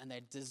and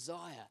they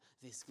desire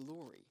this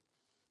glory.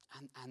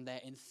 And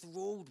they're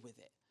enthralled with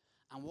it.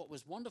 And what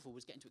was wonderful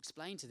was getting to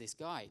explain to this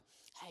guy,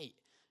 hey,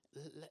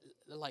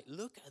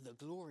 look at the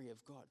glory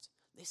of God.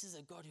 This is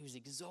a God who's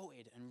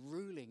exalted and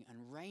ruling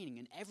and reigning,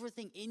 and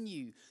everything in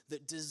you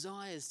that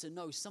desires to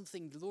know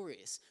something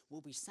glorious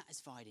will be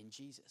satisfied in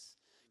Jesus.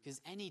 Because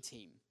any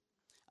team,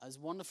 as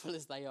wonderful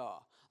as they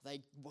are,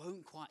 they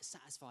won't quite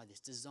satisfy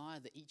this desire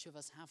that each of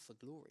us have for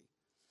glory.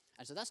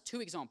 And so that's two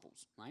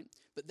examples, right?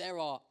 But there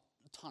are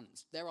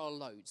tons. There are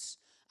loads.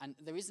 And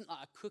there isn't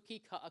like a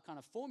cookie-cutter kind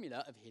of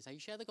formula of here's how you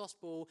share the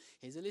gospel,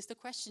 here's a list of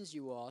questions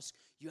you ask.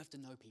 You have to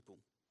know people.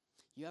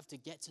 You have to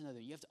get to know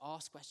them. You have to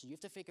ask questions. You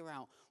have to figure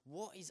out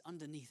what is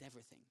underneath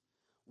everything.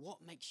 What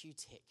makes you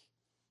tick?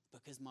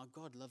 Because my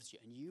God loves you,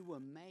 and you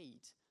were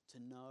made to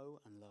know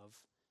and love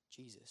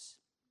Jesus.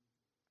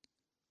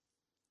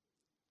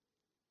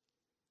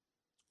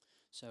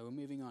 So we're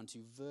moving on to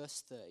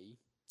verse 30.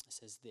 It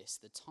says this,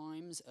 the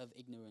times of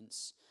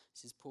ignorance.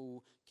 This is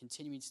Paul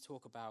continuing to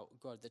talk about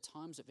God. The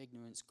times of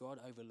ignorance God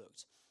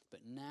overlooked,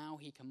 but now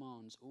he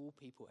commands all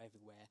people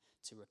everywhere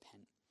to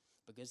repent,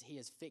 because he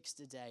has fixed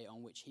a day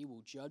on which he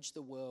will judge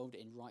the world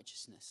in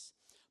righteousness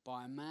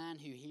by a man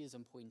who he has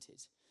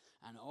appointed.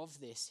 And of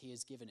this he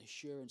has given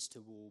assurance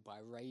to all by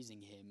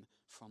raising him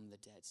from the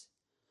dead.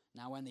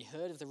 Now when they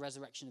heard of the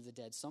resurrection of the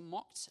dead, some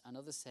mocked and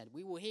others said,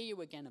 we will hear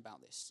you again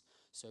about this.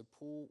 So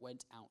Paul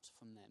went out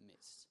from their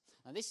midst.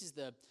 Now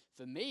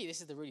for me,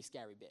 this is the really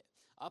scary bit.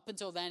 Up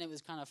until then, it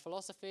was kind of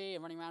philosophy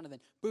and running around, and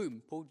then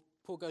boom,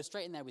 Paul goes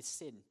straight in there with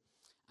sin.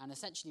 And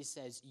essentially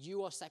says,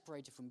 you are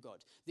separated from God.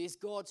 This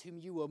God whom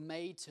you were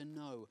made to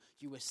know,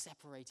 you were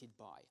separated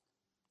by.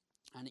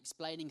 And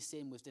explaining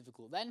sin was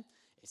difficult then,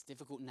 it's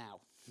difficult now,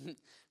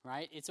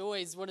 right? It's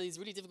always one of these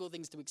really difficult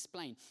things to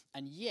explain.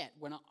 And yet,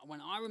 when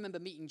I remember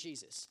meeting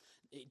Jesus,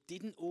 it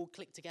didn't all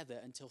click together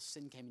until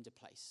sin came into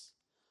place.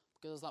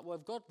 Because I was like, well,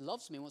 if God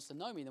loves me and wants to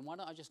know me, then why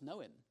don't I just know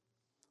him?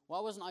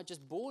 Why wasn't I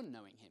just born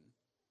knowing him?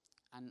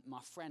 And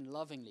my friend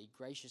lovingly,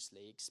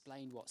 graciously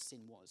explained what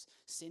sin was.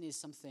 Sin is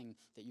something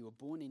that you were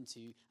born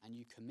into and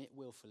you commit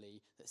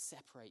willfully that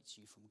separates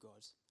you from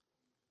God.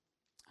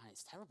 And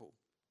it's terrible.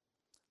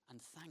 And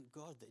thank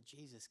God that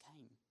Jesus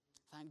came.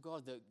 Thank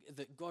God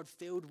that God,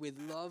 filled with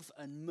love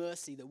and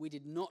mercy that we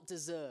did not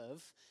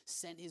deserve,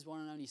 sent his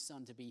one and only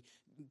Son to be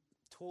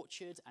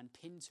tortured and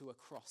pinned to a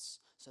cross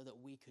so that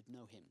we could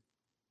know him.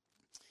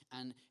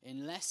 And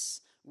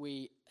unless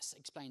we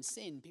explain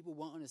sin, people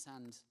won't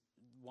understand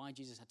why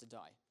Jesus had to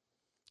die.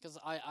 Because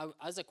I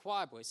as a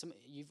choir boy,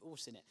 you've all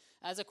seen it.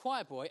 As a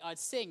choir boy, I'd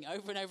sing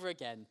over and over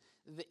again,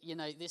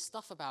 this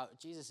stuff about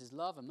Jesus'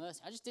 love and mercy.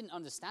 I just didn't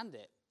understand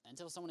it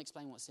until someone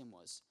explained what sin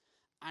was.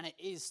 And it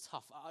is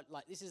tough.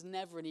 This is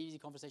never an easy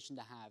conversation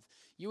to have.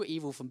 You were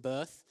evil from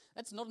birth.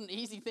 That's not an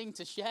easy thing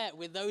to share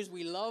with those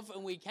we love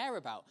and we care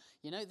about.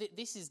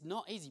 This is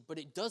not easy, but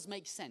it does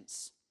make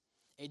sense.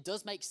 It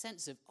does make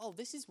sense of,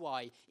 this is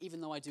why,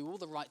 even though I do all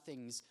the right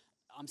things,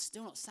 I'm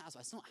still not satisfied.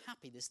 I'm still not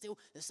happy.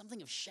 There's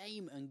something of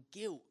shame and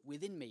guilt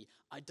within me.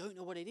 I don't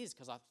know what it is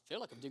because I feel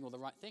like I'm doing all the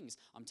right things.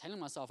 I'm telling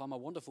myself I'm a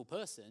wonderful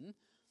person,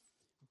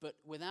 but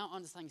without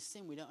understanding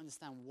sin, we don't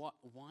understand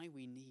why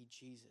we need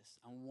Jesus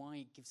and why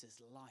he gives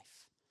us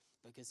life,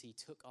 because he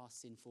took our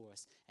sin for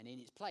us and in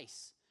its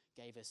place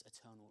gave us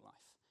eternal life.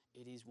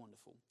 It is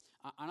wonderful.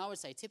 And I would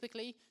say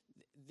typically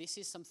this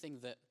is something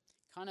that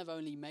kind of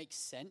only makes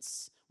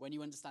sense when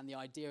you understand the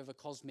idea of a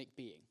cosmic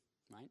being,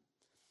 right?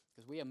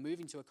 Because we are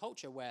moving to a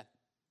culture where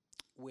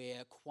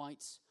we're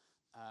quite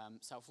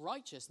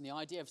self-righteous, and the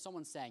idea of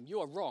someone saying you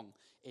are wrong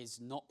is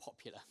not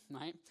popular,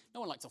 right?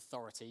 No one likes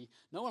authority.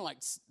 No one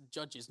likes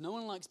judges. No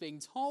one likes being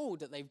told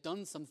that they've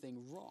done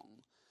something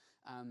wrong.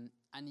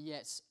 And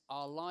yet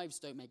our lives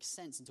don't make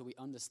sense until we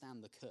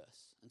understand the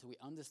curse, until we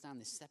understand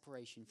this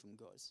separation from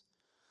God.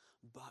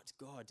 But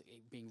God,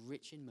 being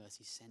rich in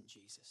mercy, sent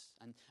Jesus.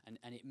 And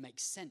it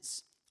makes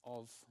sense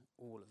of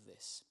all of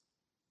this.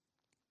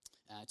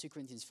 2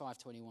 Corinthians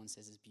 5:21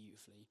 says this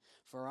beautifully.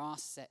 For our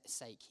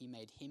sake he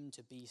made him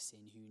to be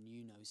sin who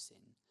knew no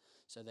sin,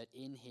 so that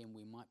in him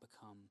we might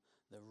become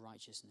the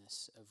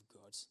righteousness of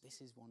God.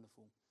 This is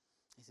wonderful.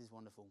 This is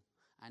wonderful.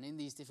 And in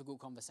these difficult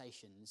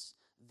conversations,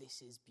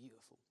 this is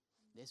beautiful.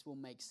 This will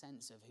make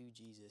sense of who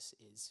Jesus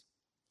is.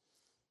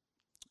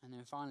 And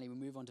then finally we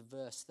move on to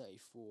verse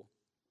 34.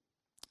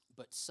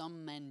 But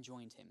some men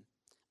joined him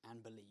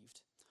and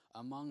believed,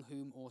 among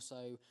whom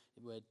also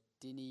were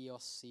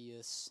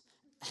Dionysius,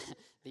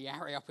 the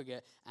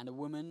Areopagite, and a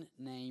woman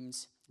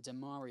named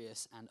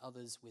Damaris, and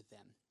others with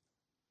them.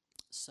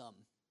 Some.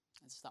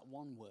 It's that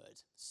one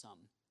word,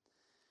 some.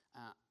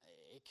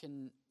 It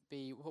can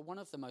be one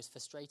of the most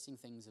frustrating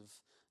things of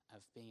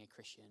being a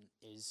Christian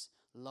is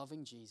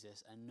loving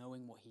Jesus and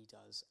knowing what he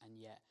does, and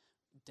yet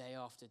day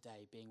after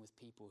day being with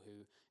people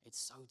who it's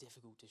so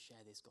difficult to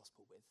share this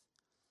gospel with.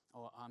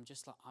 Or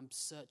I'm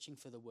searching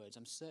for the words.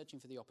 I'm searching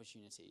for the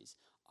opportunities.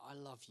 I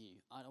love you.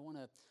 I don't want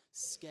to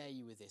scare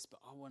you with this, but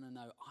I want to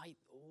know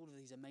all of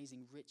these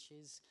amazing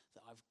riches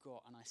that I've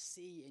got, and I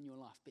see in your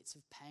life bits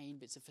of pain,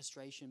 bits of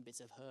frustration,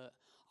 bits of hurt.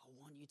 I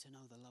want you to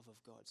know the love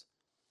of God.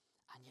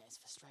 And yet it's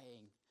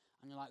frustrating.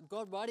 And you're like,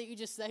 God, why don't you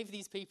just save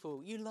these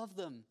people? You love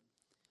them.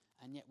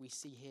 And yet we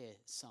see here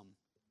some.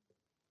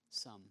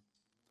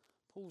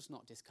 Paul's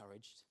not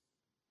discouraged.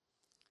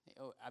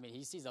 I mean,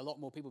 he sees a lot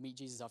more people meet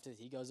Jesus after this.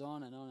 He goes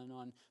on and on and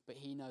on, but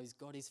he knows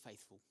God is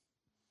faithful.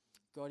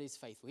 God is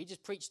faithful. He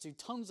just preached to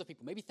tons of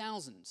people, maybe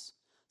thousands.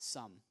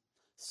 Some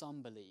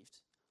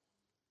believed.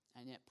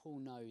 And yet Paul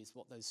knows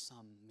what those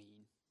some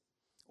mean.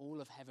 All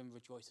of heaven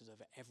rejoices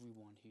over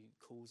everyone who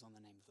calls on the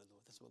name of the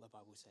Lord. That's what the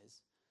Bible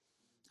says.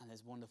 And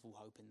there's wonderful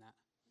hope in that.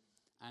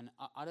 And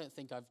I don't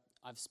think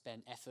I've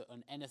spent effort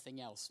on anything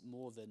else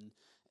more than,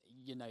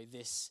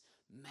 this.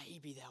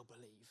 Maybe they'll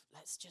believe.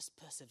 Let's just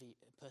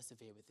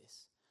persevere with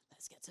this.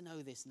 Let's get to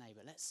know this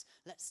neighbor.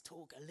 Let's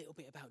talk a little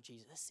bit about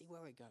Jesus. Let's see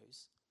where it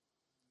goes.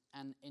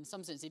 And in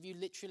some sense, if you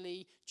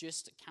literally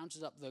just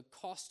counted up the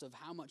cost of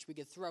how much we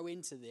could throw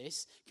into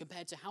this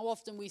compared to how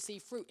often we see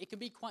fruit, it can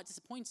be quite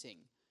disappointing.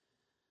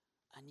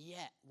 And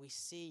yet we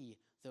see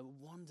the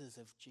wonders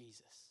of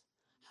Jesus,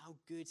 how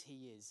good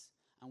he is.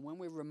 And when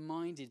we're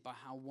reminded by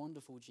how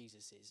wonderful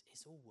Jesus is,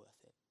 it's all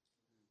worth it.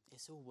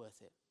 It's all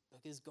worth it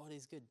because God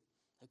is good.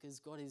 Because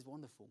God is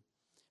wonderful.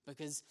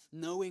 Because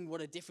knowing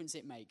what a difference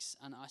it makes.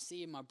 And I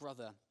see in my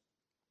brother,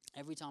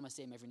 every time I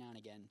see him every now and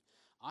again,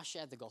 I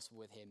shared the gospel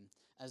with him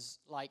as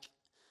like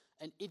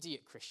an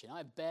idiot Christian.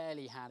 I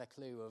barely had a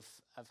clue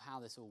of how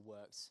this all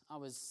works. I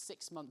was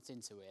 6 months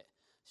into it,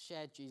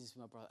 shared Jesus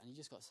with my brother, and he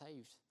just got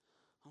saved.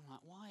 I'm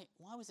like,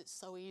 why was it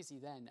so easy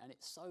then? And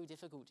it's so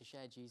difficult to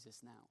share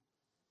Jesus now.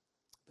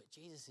 But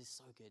Jesus is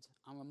so good.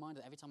 I'm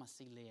reminded every time I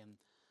see Liam,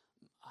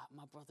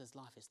 my brother's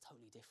life is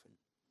totally different.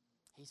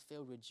 He's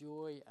filled with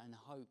joy and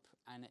hope,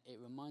 and it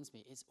reminds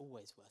me it's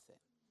always worth it.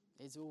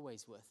 It's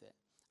always worth it.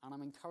 And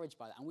I'm encouraged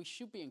by that, and we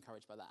should be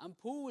encouraged by that. And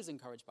Paul was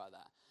encouraged by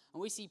that.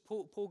 And we see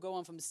Paul go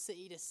on from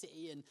city to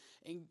city and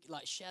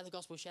share the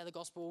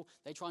gospel.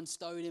 They try and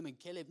stone him and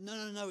kill him.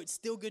 No, it's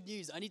still good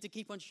news. I need to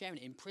keep on sharing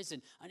it. In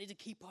prison, I need to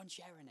keep on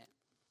sharing it.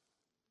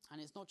 And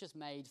it's not just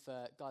made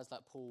for guys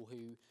like Paul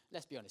who,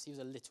 let's be honest, he was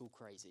a little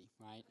crazy,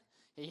 right?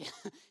 He,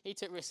 he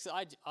took risks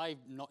I'm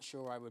not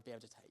sure I would be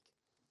able to take.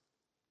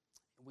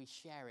 We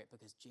share it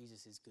because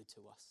Jesus is good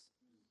to us.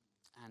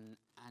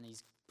 And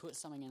he's put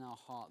something in our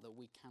heart that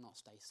we cannot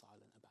stay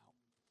silent about.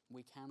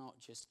 We cannot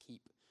just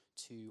keep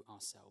to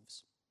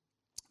ourselves.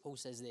 Paul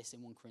says this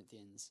in 1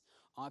 Corinthians,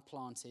 I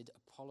planted,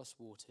 Apollos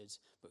watered,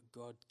 but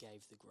God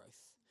gave the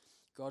growth.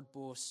 God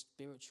bore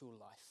spiritual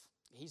life.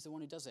 He's the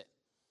one who does it.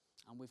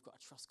 And we've got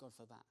to trust God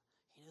for that.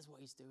 He knows what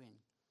he's doing.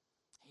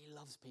 He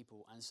loves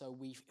people. And so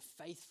we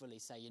faithfully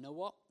say, you know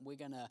what? We're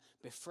going to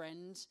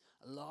befriend,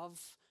 love,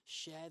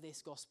 share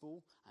this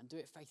gospel, and do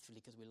it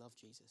faithfully because we love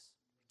Jesus.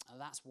 And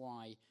that's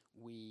why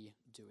we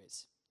do it.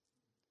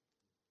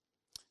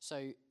 So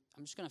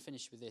I'm just going to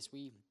finish with this.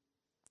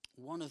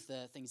 One of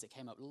the things that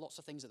came up, lots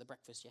of things at the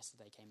breakfast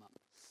yesterday came up.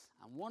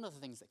 And one of the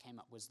things that came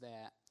up was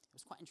it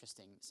was quite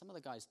interesting. Some of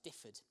the guys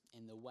differed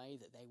in the way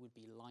that they would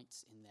be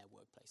lights in their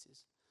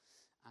workplaces.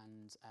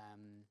 And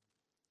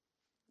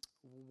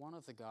one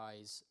of the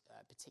guys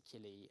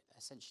particularly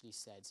essentially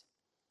said,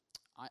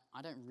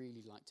 I don't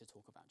really like to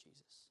talk about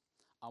Jesus.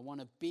 I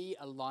want to be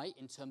a light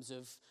in terms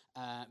of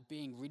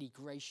being really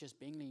gracious,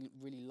 being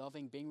really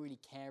loving, being really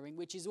caring,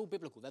 which is all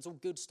biblical. That's all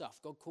good stuff.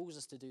 God calls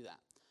us to do that.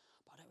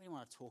 But I don't really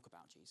want to talk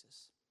about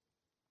Jesus.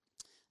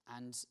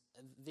 And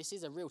this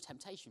is a real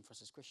temptation for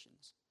us as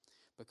Christians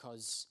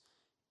because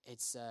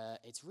it's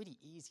really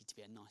easy to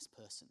be a nice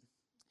person.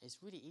 It's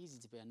really easy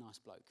to be a nice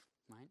bloke,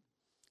 right?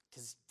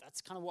 Because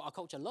that's kind of what our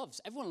culture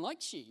loves. Everyone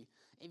likes you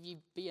if you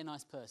be a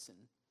nice person.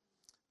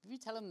 If you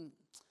tell them,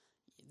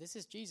 this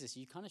is Jesus,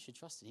 you kind of should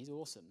trust him, he's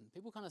awesome.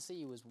 People kind of see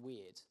you as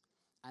weird.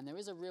 And there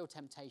is a real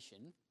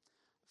temptation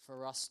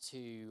for us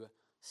to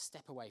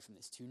step away from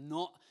this,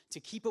 to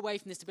keep away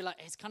from this, to be like,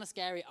 it's kind of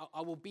scary,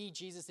 I will be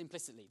Jesus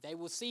implicitly. They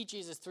will see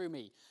Jesus through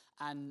me,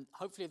 and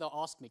hopefully they'll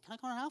ask me, can I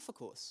go on an Alpha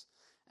course?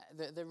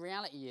 The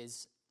reality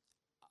is,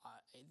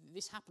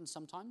 this happens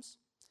sometimes,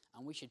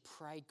 and we should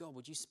pray, God,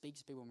 would you speak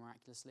to people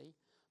miraculously?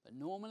 But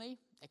normally,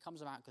 it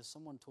comes about because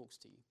someone talks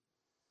to you,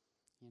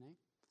 you know?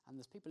 And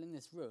there's people in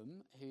this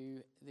room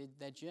who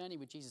their journey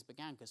with Jesus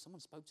began because someone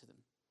spoke to them.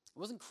 It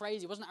wasn't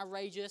crazy, it wasn't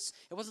outrageous,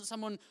 it wasn't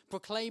someone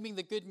proclaiming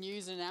the good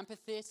news in an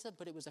amphitheater,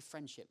 but it was a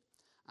friendship.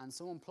 And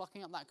someone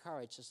plucking up that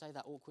courage to say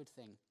that awkward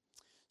thing.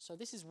 So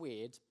this is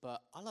weird,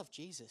 but I love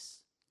Jesus.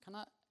 Can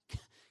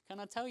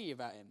I tell you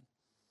about him?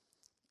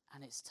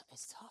 And it's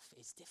tough,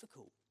 it's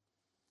difficult.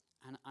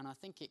 And I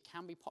think it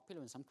can be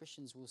popular, and some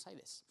Christians will say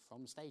this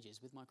from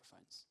stages with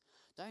microphones.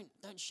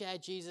 Don't share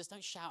Jesus,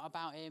 don't shout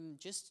about him,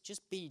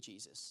 just be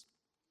Jesus.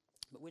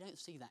 But we don't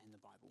see that in the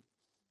Bible.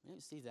 We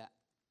don't see that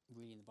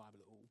really in the Bible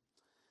at all.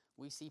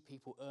 We see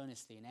people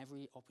earnestly in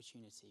every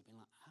opportunity being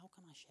like, how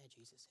can I share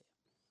Jesus here?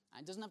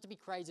 And it doesn't have to be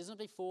crazy, it doesn't have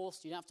to be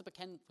forced, you don't have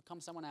to become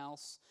someone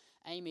else.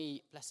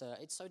 Amy, bless her,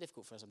 it's so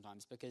difficult for her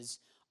sometimes because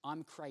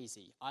I'm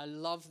crazy. I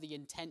love the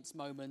intense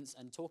moments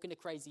and talking to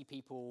crazy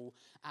people,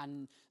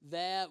 and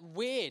they're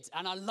weird,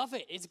 and I love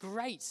it, it's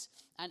great.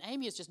 And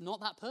Amy is just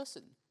not that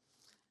person.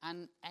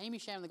 And Amy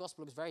sharing the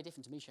gospel looks very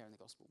different to me sharing the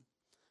gospel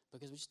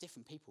because we're just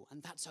different people,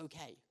 and that's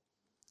okay.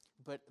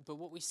 But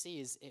what we see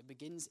is it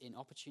begins in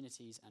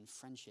opportunities and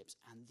friendships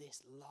and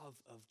this love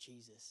of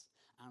Jesus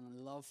and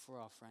love for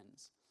our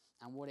friends.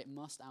 And what it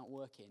must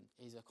outwork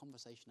in is a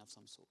conversation of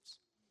some sorts.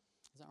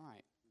 Is that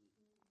right?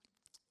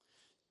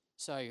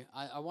 So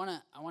I want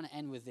to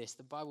end with this.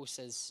 The Bible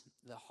says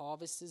the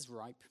harvest is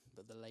ripe,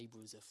 but the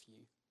laborers are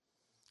few.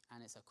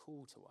 And it's a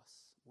call to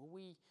us.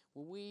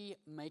 Will we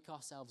make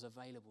ourselves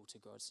available to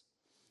God?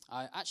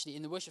 Actually,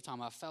 in the worship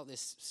time, I felt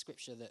this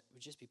scripture that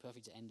would just be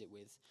perfect to end it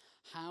with.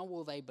 How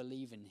will they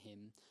believe in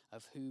him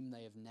of whom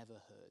they have never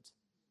heard?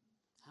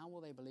 How will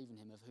they believe in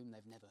him of whom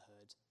they've never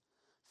heard?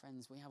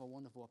 Friends, we have a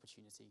wonderful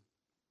opportunity.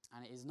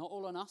 And it is not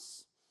all on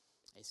us.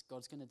 It's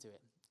God's going to do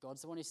it.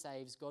 God's the one who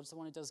saves. God's the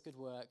one who does good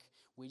work.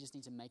 We just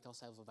need to make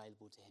ourselves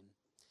available to him.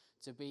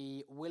 To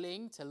be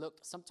willing to look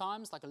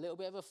sometimes like a little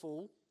bit of a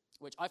fool,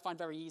 which I find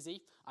very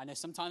easy. I know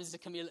sometimes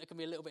it can be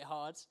a little bit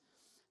hard.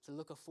 To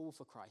look a fool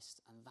for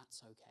Christ, and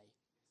that's okay.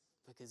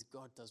 Because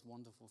God does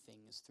wonderful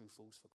things through fools for Christ.